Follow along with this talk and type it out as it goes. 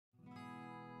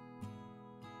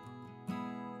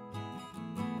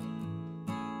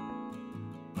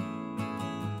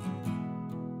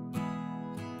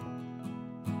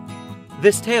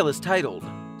This tale is titled,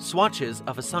 Swatches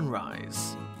of a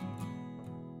Sunrise.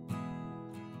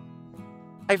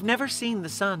 I've never seen the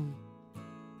sun.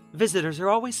 Visitors are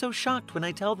always so shocked when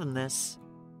I tell them this.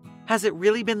 Has it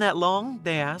really been that long?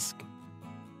 They ask.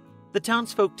 The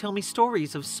townsfolk tell me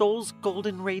stories of Sol's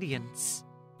golden radiance,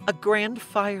 a grand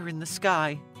fire in the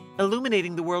sky,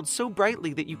 illuminating the world so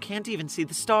brightly that you can't even see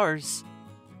the stars.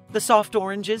 The soft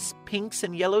oranges, pinks,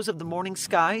 and yellows of the morning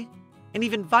sky, and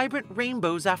even vibrant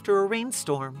rainbows after a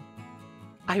rainstorm.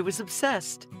 I was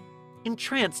obsessed,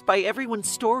 entranced by everyone's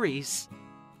stories,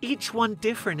 each one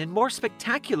different and more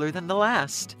spectacular than the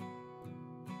last.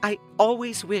 I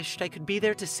always wished I could be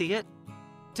there to see it,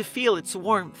 to feel its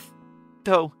warmth,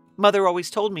 though Mother always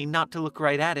told me not to look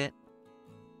right at it.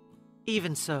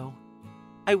 Even so,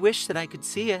 I wish that I could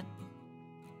see it.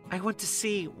 I want to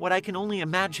see what I can only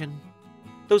imagine,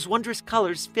 those wondrous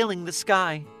colors filling the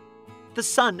sky, the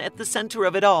sun at the center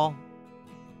of it all.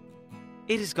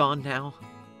 It is gone now,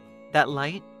 that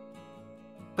light,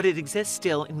 but it exists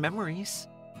still in memories.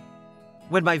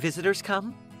 When my visitors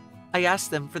come, I ask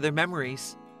them for their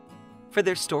memories, for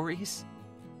their stories.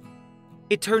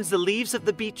 It turns the leaves of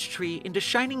the beech tree into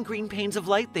shining green panes of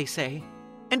light, they say,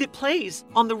 and it plays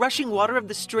on the rushing water of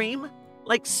the stream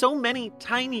like so many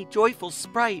tiny, joyful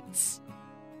sprites.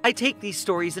 I take these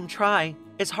stories and try,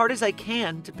 as hard as I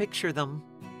can, to picture them.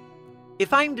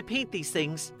 If I am to paint these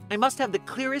things, I must have the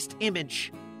clearest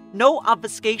image. No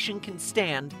obfuscation can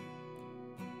stand.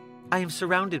 I am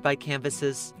surrounded by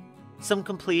canvases, some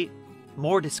complete,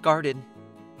 more discarded,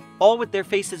 all with their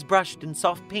faces brushed in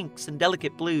soft pinks and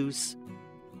delicate blues.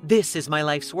 This is my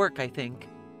life's work, I think,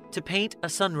 to paint a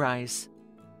sunrise.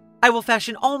 I will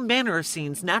fashion all manner of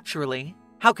scenes naturally.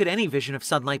 How could any vision of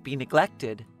sunlight be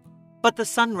neglected? But the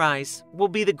sunrise will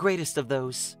be the greatest of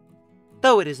those.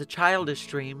 Though it is a childish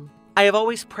dream, I have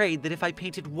always prayed that if I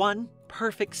painted one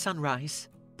perfect sunrise,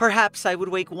 perhaps I would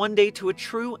wake one day to a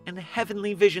true and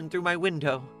heavenly vision through my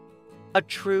window. A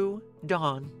true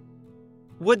dawn.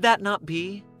 Would that not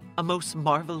be a most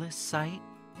marvelous sight?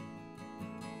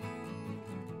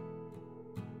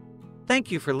 Thank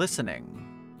you for listening.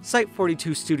 Site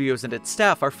 42 Studios and its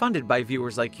staff are funded by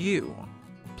viewers like you.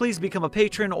 Please become a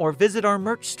patron or visit our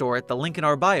merch store at the link in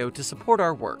our bio to support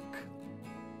our work.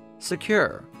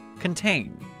 Secure,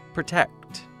 contain,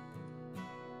 protect.